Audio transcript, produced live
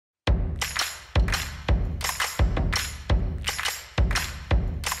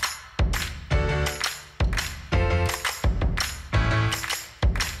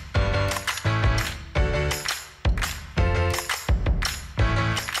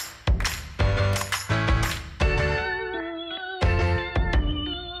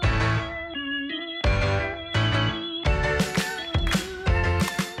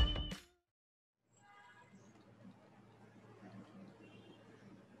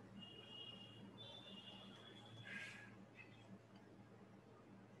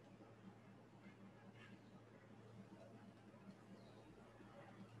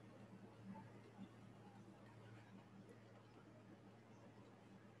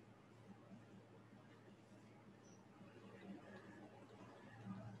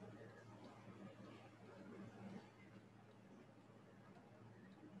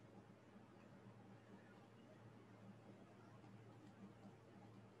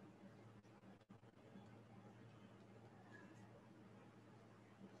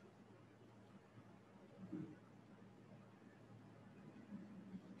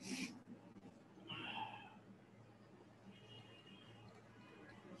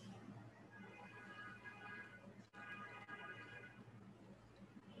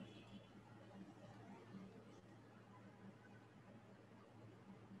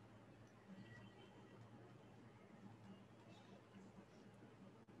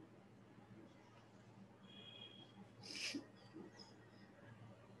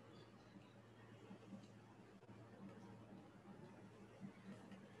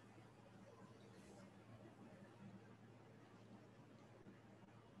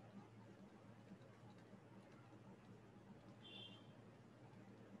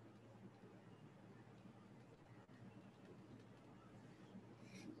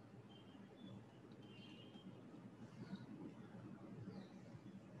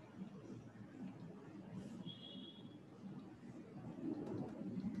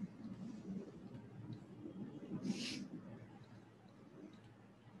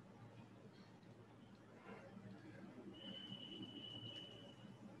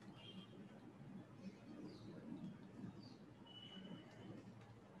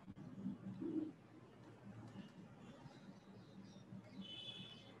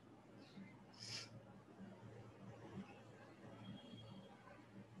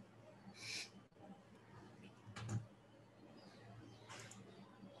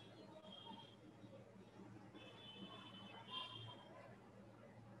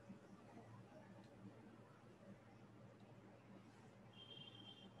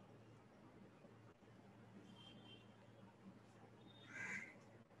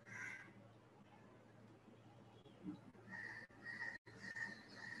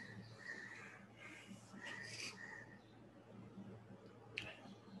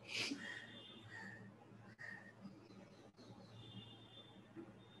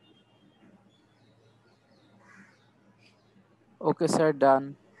Okay, sir,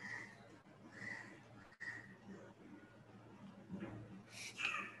 done.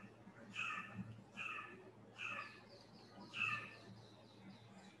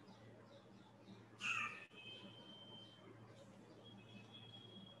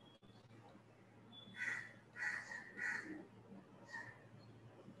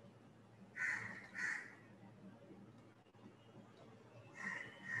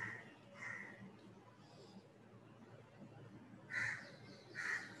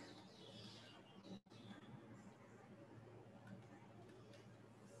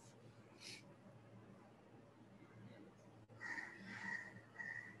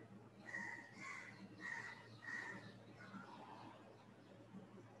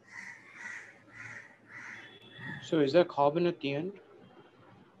 So is there carbon at the end?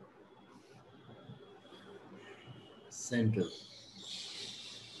 Central.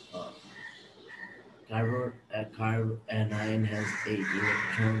 Carbanion has 8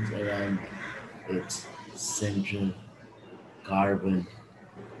 electrons around its central carbon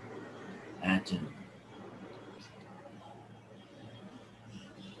atom.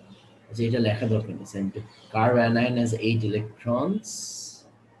 So এটা লেখা দরকার নেই, central carbanion has 8 electrons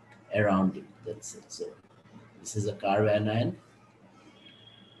around it. That's it. So this is a carbanion.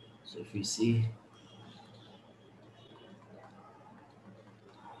 So if you see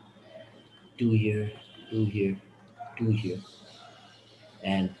 2 here, 2 here, 2 here,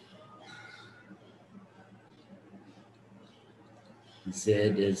 and Z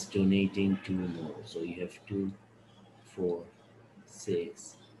is donating 2 more. So you have 2, 4,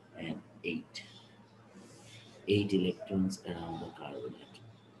 6, and 8. 8 electrons around the carbon atom.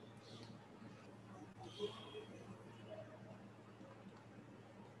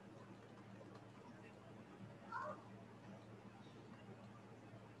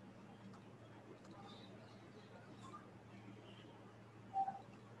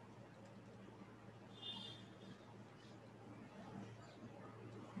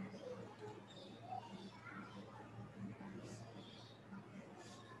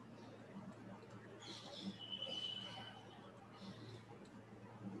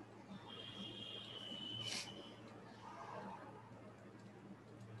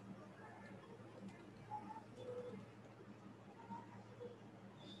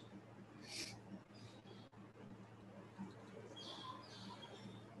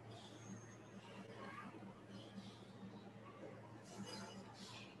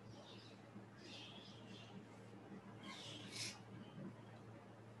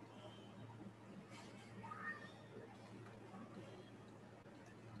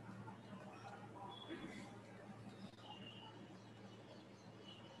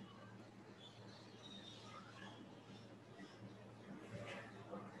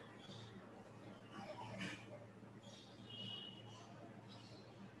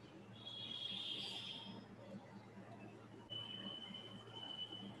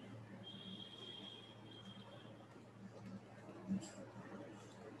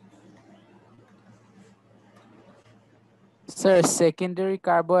 Sir secondary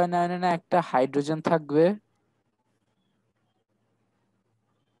কার্বোঅ্যানায়নে একটা hydrogen থাকবে।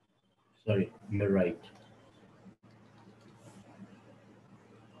 Sorry, you're right.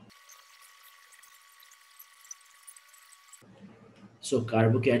 So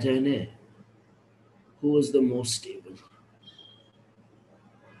carbocation, who was the most stable?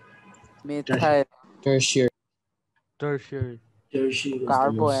 Methyl Tertiary. Tertiary Tertiary was the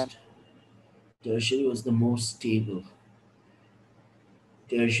কার্বোঅ্যান most. Tertiary was the most stable.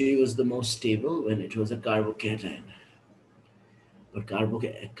 Tertiary was the most stable when it was a carbocation. But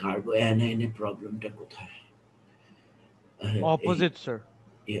carboanion problemটা কোথায়? Opposite, sir.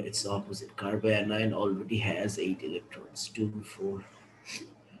 Yeah, it's opposite. Carbanion already has 8 electrons. 2, 4,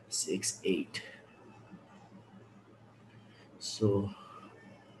 6, 8. So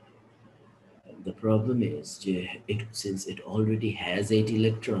the problem is since it already has 8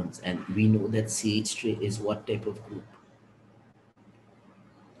 electrons, and we know that CH3 is what type of group?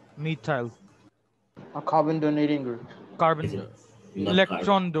 Methyl. A carbon donating group. Carbon. Is it not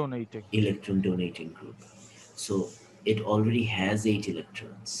Electron donating. Electron donating group. So it already has 8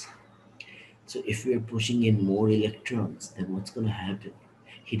 electrons. So if we are pushing in more electrons, then what's going to happen?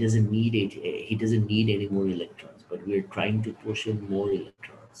 He doesn't need it. He doesn't need any more electrons, but we're trying to push in more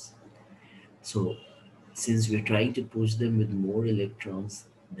electrons. So since we're trying to push them with more electrons,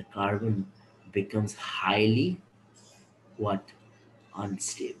 the carbon becomes highly what?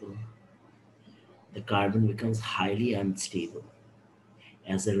 Unstable. The carbon becomes highly unstable.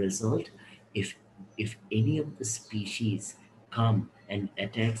 As a result, if any of the species come and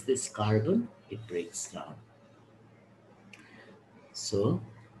attacks this carbon, it breaks down. So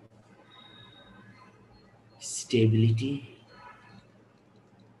stability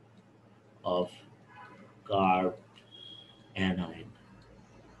of carb anion.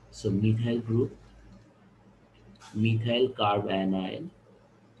 So methyl carb anion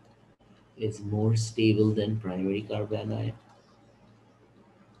is more stable than primary carb anion.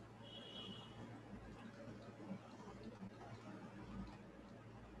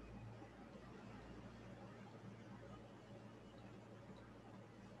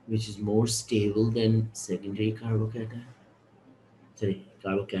 Which is more stable than secondary carbocation. Sorry,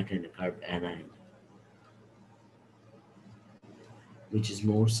 carbocation, carb anion. Which is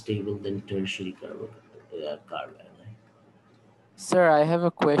more stable than tertiary carb anion. Sir, I have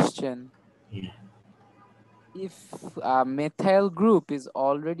a question. Yeah, If a methyl group is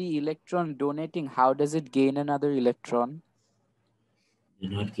already electron donating, how does it gain another electron? they're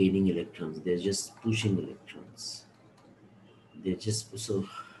not gaining electrons, they're just pushing electrons. They're just so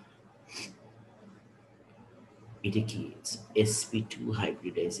it indicates sp2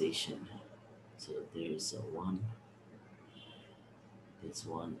 hybridization. So there's a 1, there's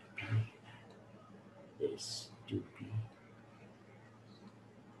 1p, there's 2p.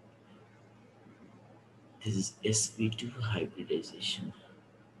 This is sp2 hybridization.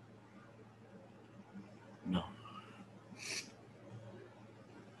 No.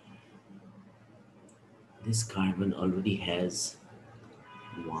 This carbon already has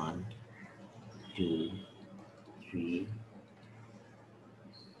 1, 2, 3.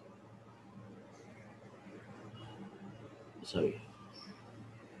 Sorry.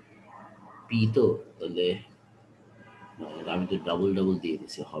 P তো তাহলে আমি তো double double দিয়ে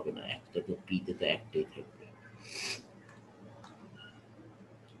দিছি, হবে না, একটা তো পিতে তো একটাই থাকবে।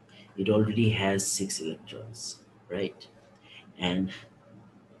 It already has 6 electrons, right? And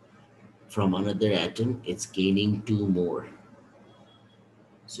from another atom it's gaining 2 more.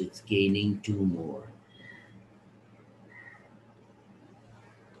 So it's gaining 2 more.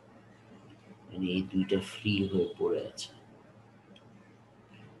 And এই দুইটা ফ্রি হয়ে পড়ে আছে।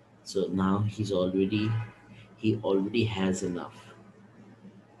 So now he already has enough.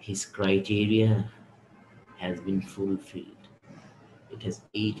 His criteria has been fulfilled. It has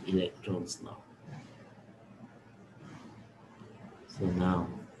 8 electrons now. So now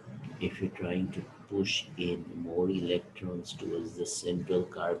if you're trying to push in more electrons towards the central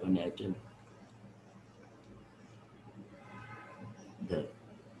carbon atom,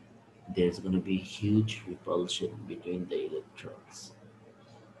 there's going to be huge repulsion between the electrons.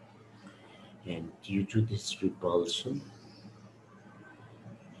 And due to this repulsion,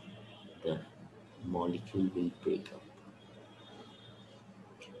 the molecule will break up.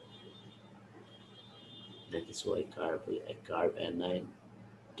 That is why carb anion,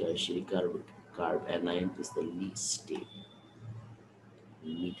 tertiary carb anion is the least stable.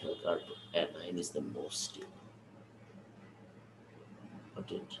 Methyl carb anion is the most stable.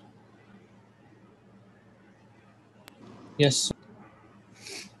 Got it? Yes.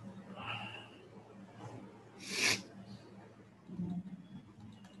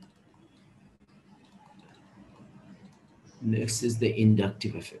 Next is the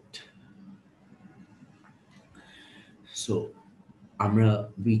inductive effect. So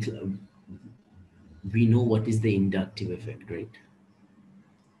we know what is the inductive effect, right?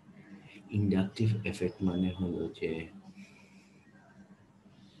 Inductive effect মানে হলো যে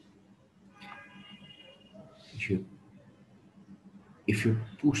if you're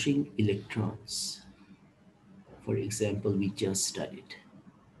pushing electrons, for example, we just studied.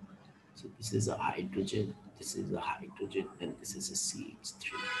 So this is a hydrogen, this is a hydrogen, and this is a CH3.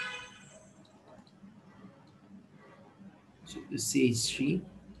 So the CH3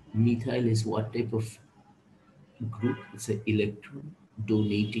 methyl is what type of group? It's an electron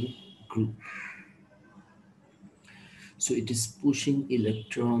donating group. So it is pushing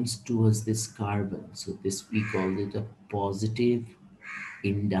electrons towards this carbon. So this we call it a positive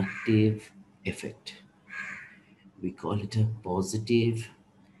inductive effect. We call it a positive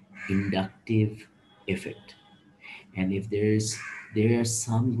inductive effect. And if there are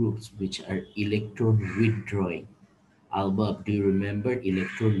some groups which are electron withdrawing. Albab, do you remember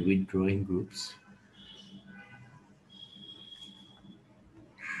electron withdrawing groups?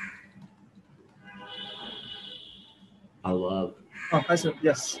 Albab.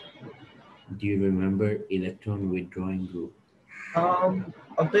 Yes. Do you remember electron withdrawing group?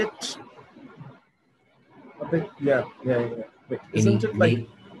 A bit. Yeah. Wait, isn't it like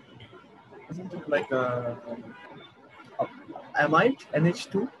amide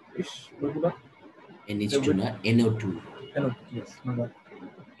NH2-ish? NH2 not NO2. NO2, yes. No.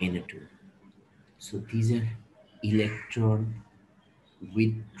 NO2. So these are electron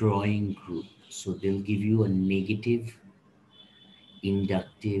withdrawing group. So they'll give you a negative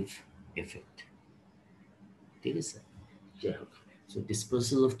inductive effect. There is a, so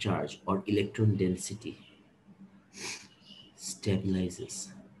dispersal of charge or electron density stabilizes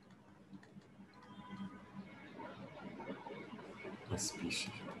a species.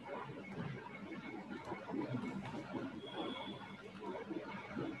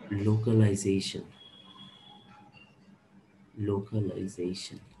 Localization.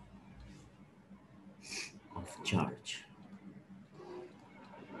 Localization of charge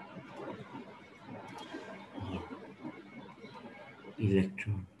or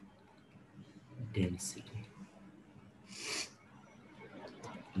electron density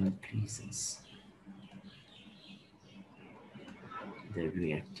increases the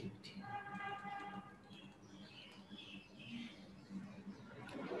reactivity.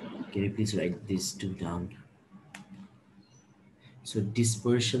 Can you please write these two down? So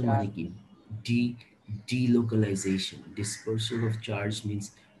dispersion Yeah. মানে কি? Delocalization. Dispersal of charge means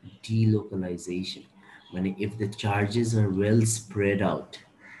delocalization. When if the charges are well spread out,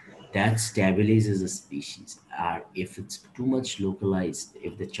 that stabilizes a species. Or if it's too much localized,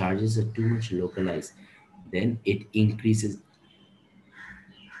 if the charges are too much localized, then it increases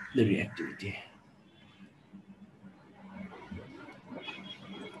the reactivity.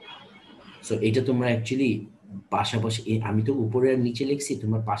 So এটা তোমরা actually পাশাপাশি আমি তো উপরে আর নিচে লিখছি,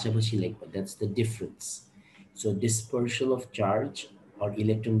 তোমার পাশাপাশি লিখবা, that's the difference. So dispersal of charge or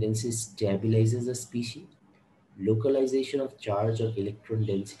electron density stabilizes a species. Localization of charge or electron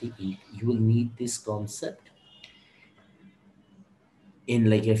density, you will need this concept in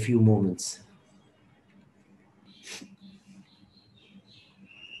like a few moments.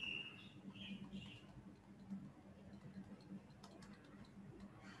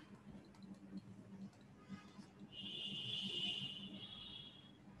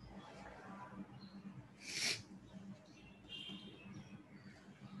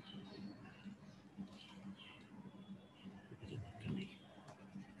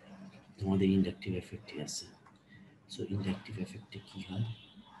 তোমাদের ইন্ডাকটিভ এফেক্টই আছে. সো ইন্ডাকটিভ এফেক্টে কি হয়?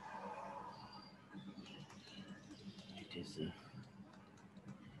 It is a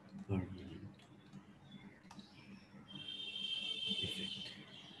permanent effect which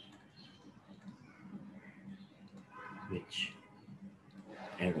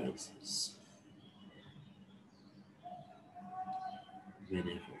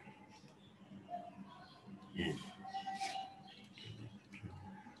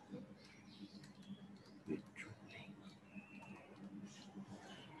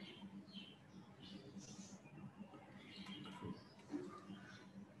arises whenever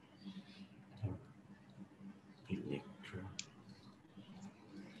an withdrawing group or electron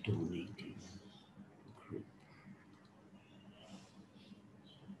donating group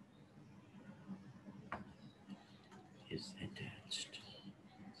is attached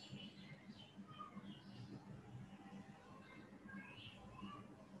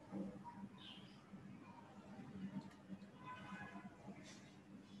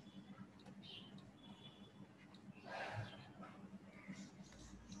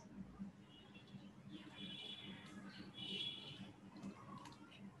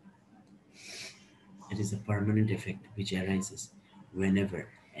It is a permanent effect which arises whenever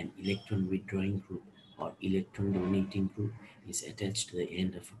an electron withdrawing group or electron donating group is attached to the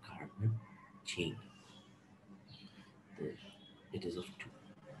end of a carbon chain. It is of two.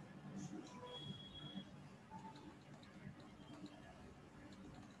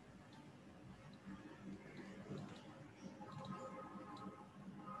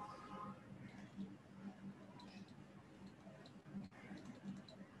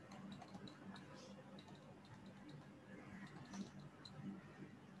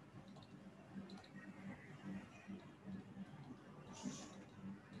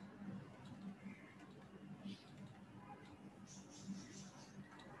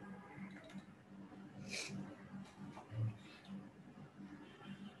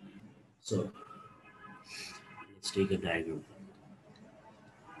 So let's take a diagram.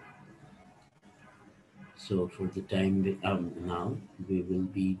 So for the time now we will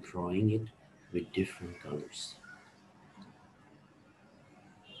be drawing it with different colors.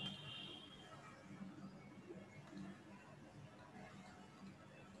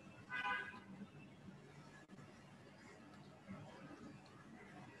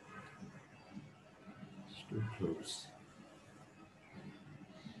 It's too close.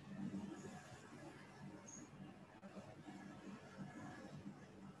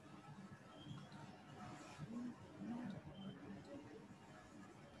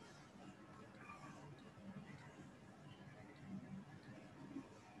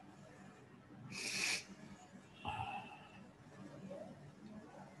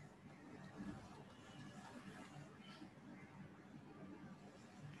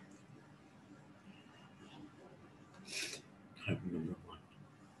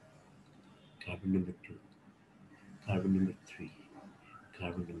 carbon number 2, carbon number 3,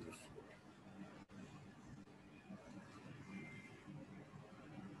 carbon number 4.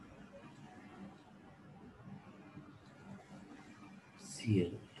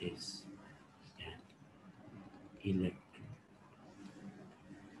 Cl is an electron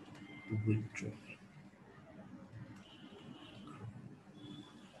withdrawing.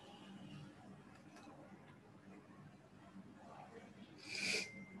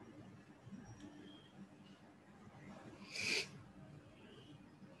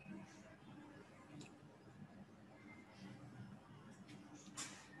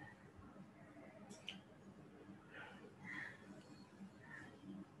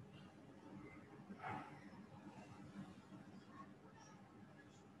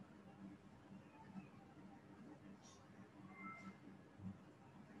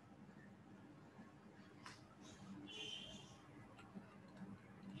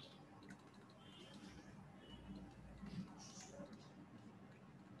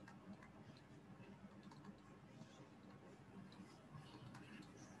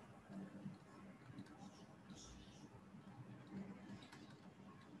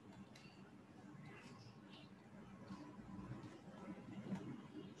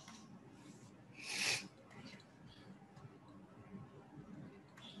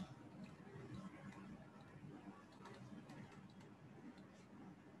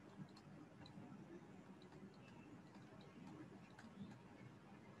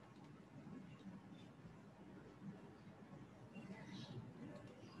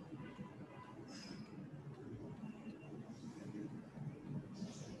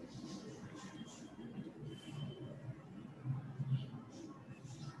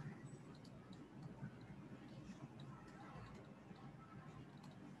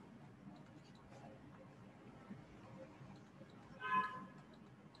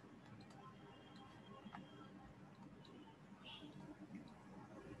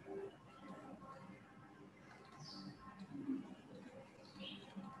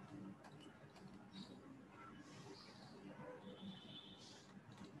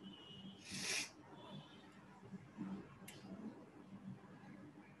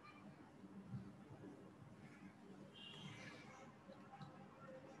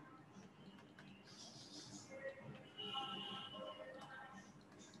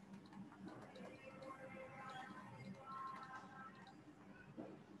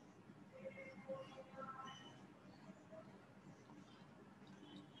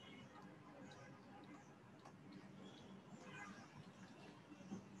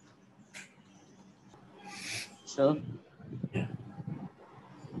 Sir, Yeah.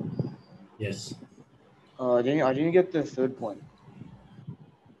 Yes. I didn't get the third point.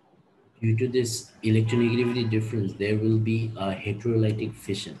 Due to this electronegativity difference, there will be a heterolytic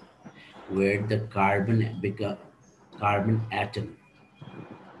fission where the carbon atom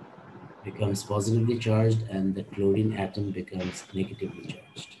becomes positively charged and the chlorine atom becomes negatively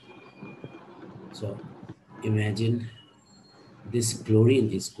charged. So imagine this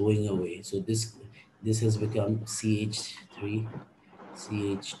chlorine is going away. So this has become CH3,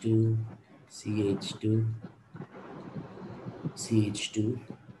 CH2, CH2, CH2,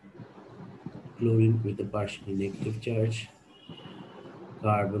 chlorine with a partially negative charge,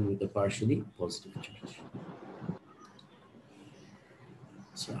 carbon with a partially positive charge.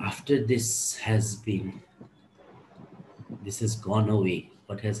 So after this has gone away,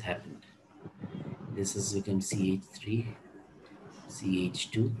 what has happened? This has become CH3,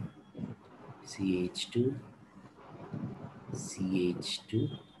 CH2, CH2,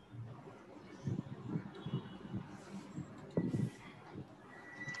 CH2,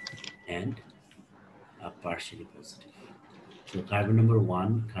 and a partially positive. So carbon number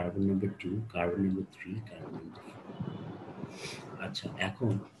 1, carbon number 2, carbon number 3, carbon number 4. আচ্ছা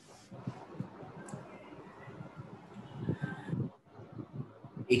এখন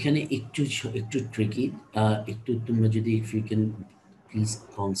এখানে একটু tricky একটু তোমরা যদি if you can please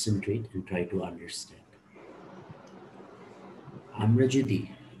concentrate and try to understand. আমরা যদি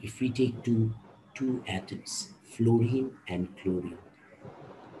if we take two atoms, fluorine and chlorine,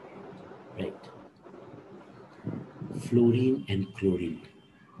 right? Fluorine and chlorine.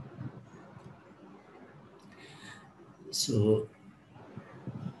 So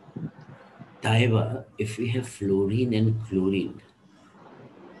Taiba, if we have fluorine and chlorine,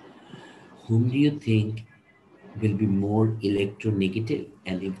 whom do you think will be more electronegative?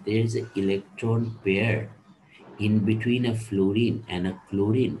 And if there is an electron pair in between a fluorine and a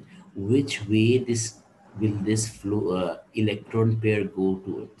chlorine, which way this electron pair go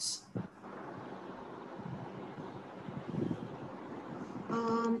towards?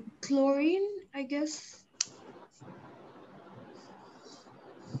 Chlorine I guess.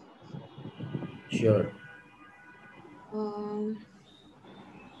 Sure. Um,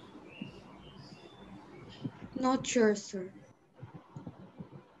 Not sure, sir.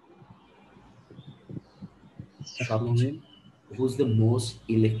 Swapnil, Fluorine. who's the most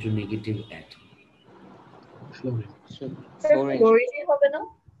electronegative atom? Fluorine. So Sir, fluorine. fluorine হবে না?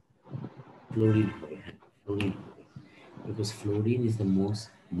 Fluorine হবে, হ্যাঁ, fluorine হবে। Because fluorine is the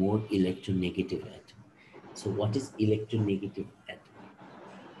more electronegative atom. So what is electronegative atom?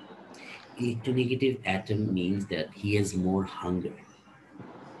 Electronegative atom means that he has more hunger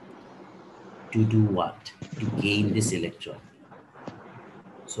to do what? To gain this electron.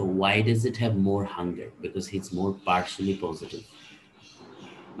 So why does it have more hunger? Because it's more partially positive.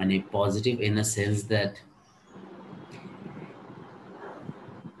 মানে positive in a sense that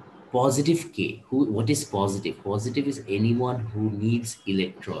positive K. What is positive? Positive is anyone who needs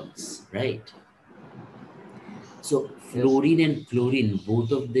electrons, right? So Yes. fluorine and chlorine,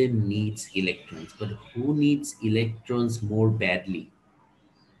 both of them needs electrons, but who needs electrons more badly?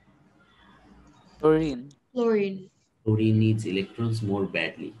 Chlorine. Fluorine. Fluorine needs electrons more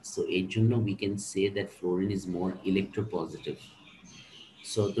badly. So এর জন্য we can say that fluorine is more electropositive.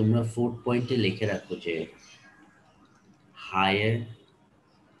 So তোমরা fourth point এ লিখে রাখো যে higher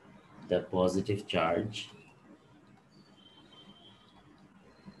the positive charge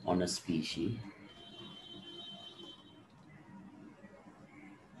on a species,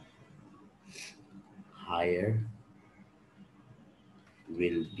 higher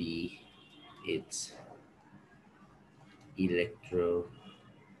will be its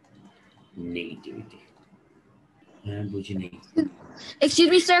electronegativity. বুঝি নেই।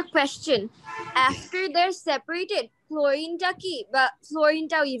 Excuse me, sir. Question. After they're separated, chlorine-টা কি বা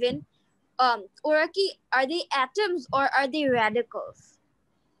fluorine-টাও even ওরা কি are they atoms or are they radicals?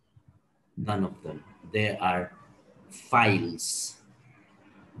 None of them. There are files.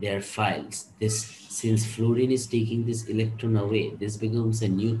 They are files. This, since fluorine is taking this electron away, this becomes a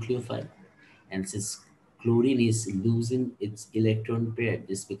nucleophile, and since chlorine is losing its electron pair,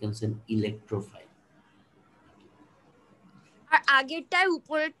 this becomes an electrophile. R আগেরটায়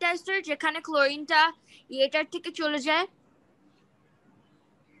উপরেরটায় sir যেখানে ক্লোরিনটা এটার থেকে চলে যায়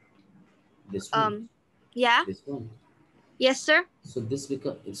This one. yeah This one. yes sir So this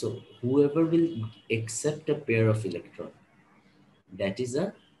becomes, so whoever will accept a pair of electron, that is a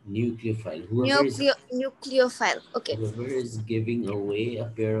nucleophile. nucleophile okay Whoever is giving away a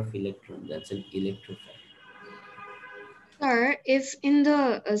pair of electron, that's an electrophile. Sir, if in the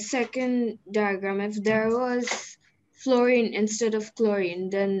second diagram, if there was fluorine instead of chlorine,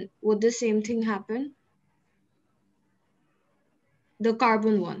 then would the same thing happen? The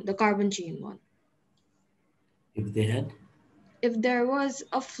carbon one, the carbon chain one. If they had, If there was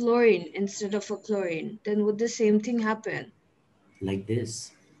a fluorine instead of a chlorine, then would the same thing happen? like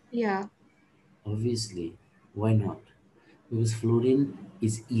this, Yeah. obviously, why not? Because fluorine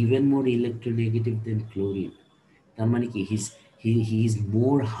is even more electronegative than chlorine. তার মানে কি, he is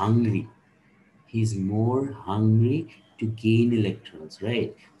more hungry. He's more hungry to gain electrons,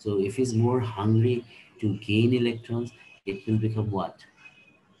 right? So if he's more hungry to gain electrons, it will become what?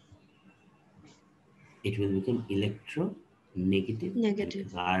 It will become electronegative. Negative.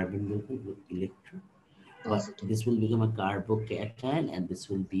 And carbon will become electro. But Positive. this will become a carbocation, and this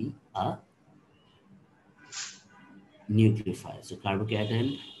will be a nucleophile. So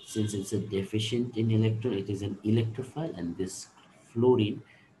carbocation, since it's a deficient in electron, it is an electrophile, and this fluorine,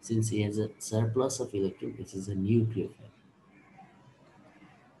 since it has a surplus of electron, this is a nucleophile.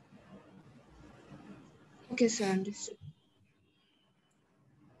 Okay, sir, understood.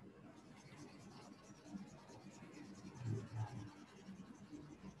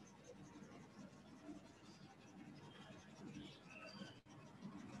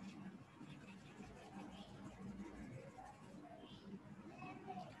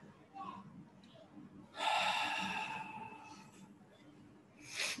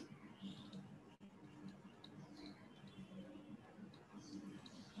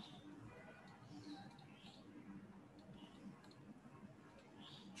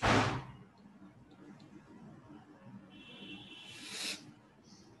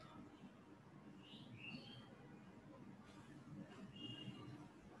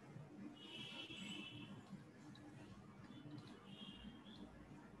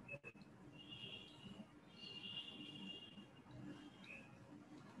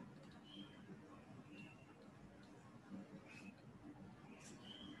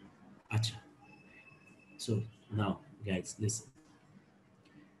 Acha. So now, guys, listen.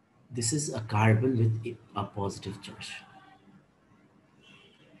 This is a carbon with a positive charge.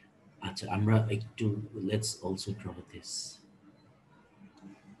 A আচ্ছা আমরা একটু let's also draw this.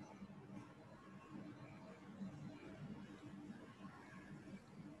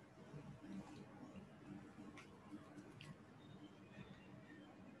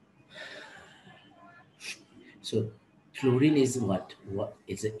 So chlorine is what?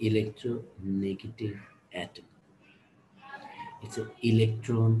 It's an electronegative atom. It's an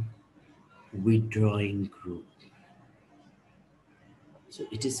electron withdrawing group. So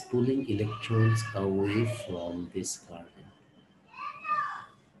it is pulling electrons away from this carbon.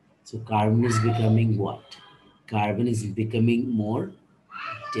 So carbon is becoming what? Carbon is becoming more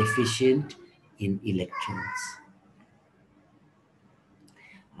deficient in electrons.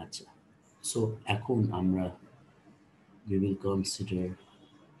 আচ্ছা, so এখন আমরা we will consider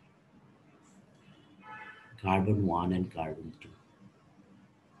carbon 1 and carbon 2.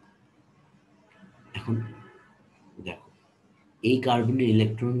 এখন দেখো এই কার্বনের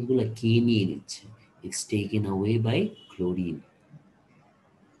ইলেকট্রনগুলো কে নিয়ে নিচ্ছে? It's taken away by chlorine.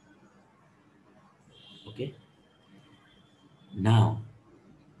 Okay, now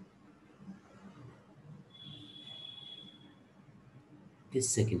this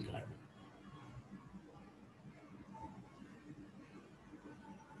second carbon,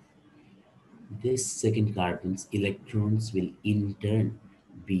 this second carbon's electrons will in turn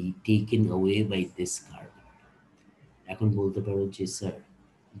be taken away by this carbon. এখন বলতে পারো যে sir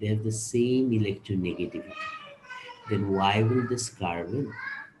they have the same electronegativity, then why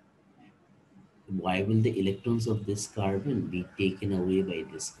will the electrons of this carbon be taken away by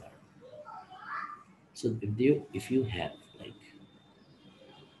this carbon? So if you have like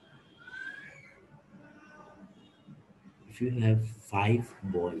if you have 5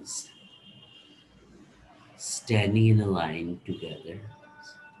 boys standing in a line together,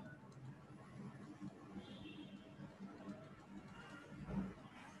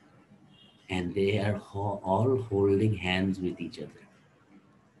 and they are all holding hands with each other.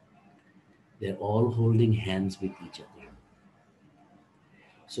 They're all holding hands with each other.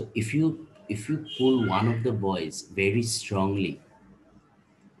 So if you pull one of the boys very strongly,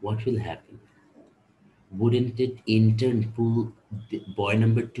 what will happen? Wouldn't it in turn pull the boy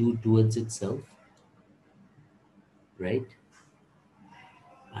number 2 towards itself? Right?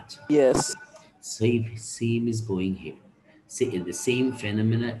 Yes. Same is going here. See, the same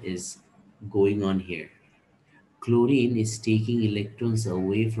phenomena is going on here. Chlorine is taking electrons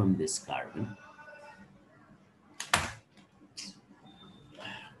away from this carbon.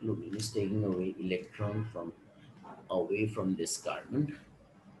 Chlorine is taking away away from this carbon.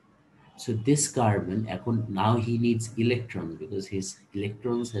 So this carbon, now he needs electrons because his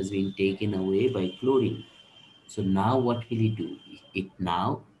electrons has been taken away by chlorine. So now what will he do? It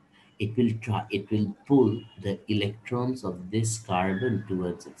will pull the electrons of this carbon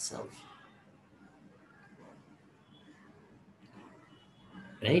towards itself.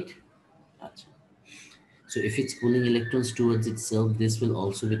 Right? So if it's pulling electrons towards itself, this will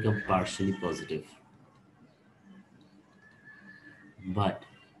also become partially positive. But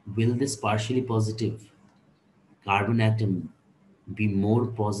will this partially positive carbon atom be more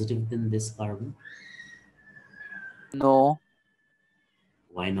positive than this carbon? No.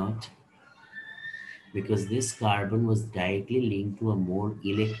 Why not? Because this carbon was directly linked to a more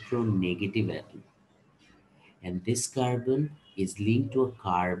electronegative atom. And this carbon is linked to a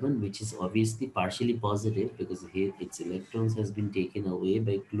carbon which is obviously partially positive because here its electrons has been taken away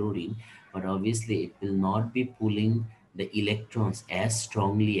by chlorine, but obviously it will not be pulling the electrons as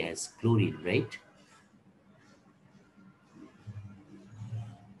strongly as chlorine, right?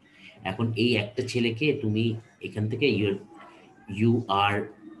 এখন এই একটা ছেলেকে তুমি এখান থেকে you are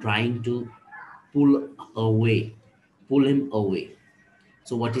trying to pull him away.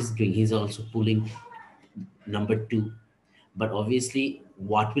 So what he's doing, he's also pulling number 2. But obviously,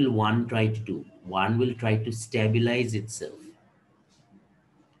 what will one try to do? One will try to stabilize itself.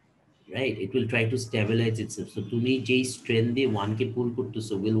 Right? It will try to stabilize itself. So to me, J strength the one ke pull put to,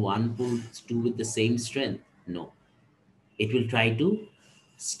 so will one pull 2 with the same strength? No. It will try to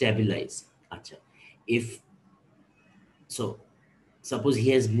stabilize. Acha. So suppose he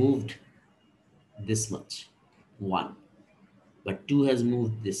has moved this much, 1, but 2 has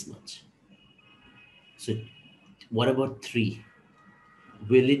moved this much. So what about 3?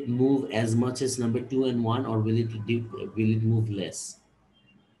 Will it move as much as number 2 and 1, or will it move less?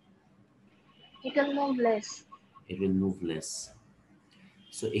 It will move less. It will move less.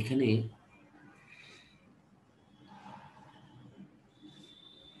 So এখানে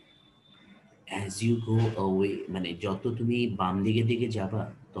as you go away, মানে যত তুমি বাম দিকে যাবা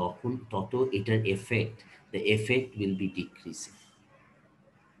তত এটার effect, the effect will be decreasing.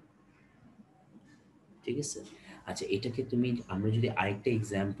 ঠিক আছে? আচ্ছা, এটাকে তুমি আমরা যদি আরেকটা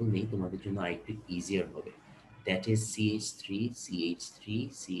এক্সাম্পল নেই তোমাদের জন্য আরেকটু ইজিয়ার হবে। That is CH3, CH3,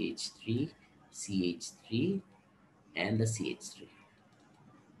 CH3, CH3 and the CH3.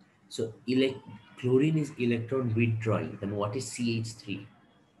 So chlorine is electron withdrawing. Then what is CH3?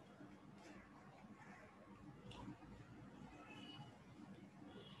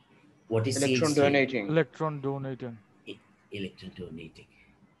 What is Electron CH3? donating. Electron donating. Electron donating.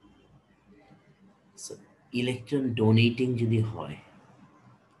 So electron donating যদি হয়,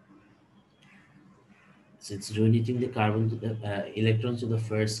 so it's donating the carbon to the electrons to the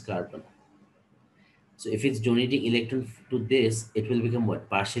first carbon. So if it's donating electron to this, it will become what?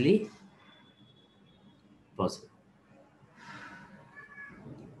 Partially positive.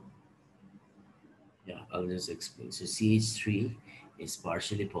 Yeah, I'll just explain. So CH3 is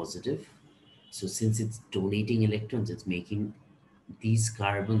partially positive. So since it's donating electrons, it's making these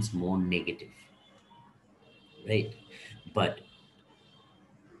carbons more negative, right? But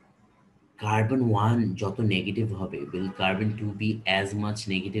carbon 1 যত negative হবে, will carbon 2 be as much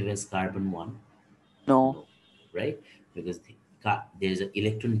negative as carbon 1? No. No, right? Because there's an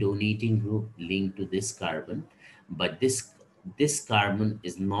electron donating group linked to this carbon, but this carbon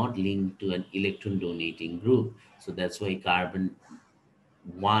is not linked to an electron donating group. So that's why carbon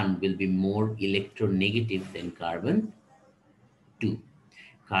 1 will be more electronegative than carbon 2.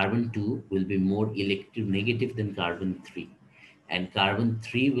 Carbon 2 will be more electronegative than carbon 3. And carbon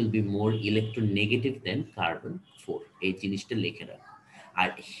 3 will be more electronegative than carbon 4. এই জিনিসটা লিখে রাখো। আর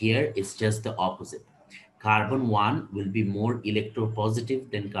here it's just the opposite. Carbon 1 will be more electropositive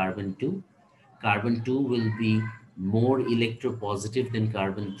than carbon 2. Carbon 2 will be more electropositive than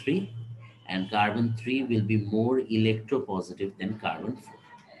carbon 3. And carbon 3 will be more electropositive than carbon 4.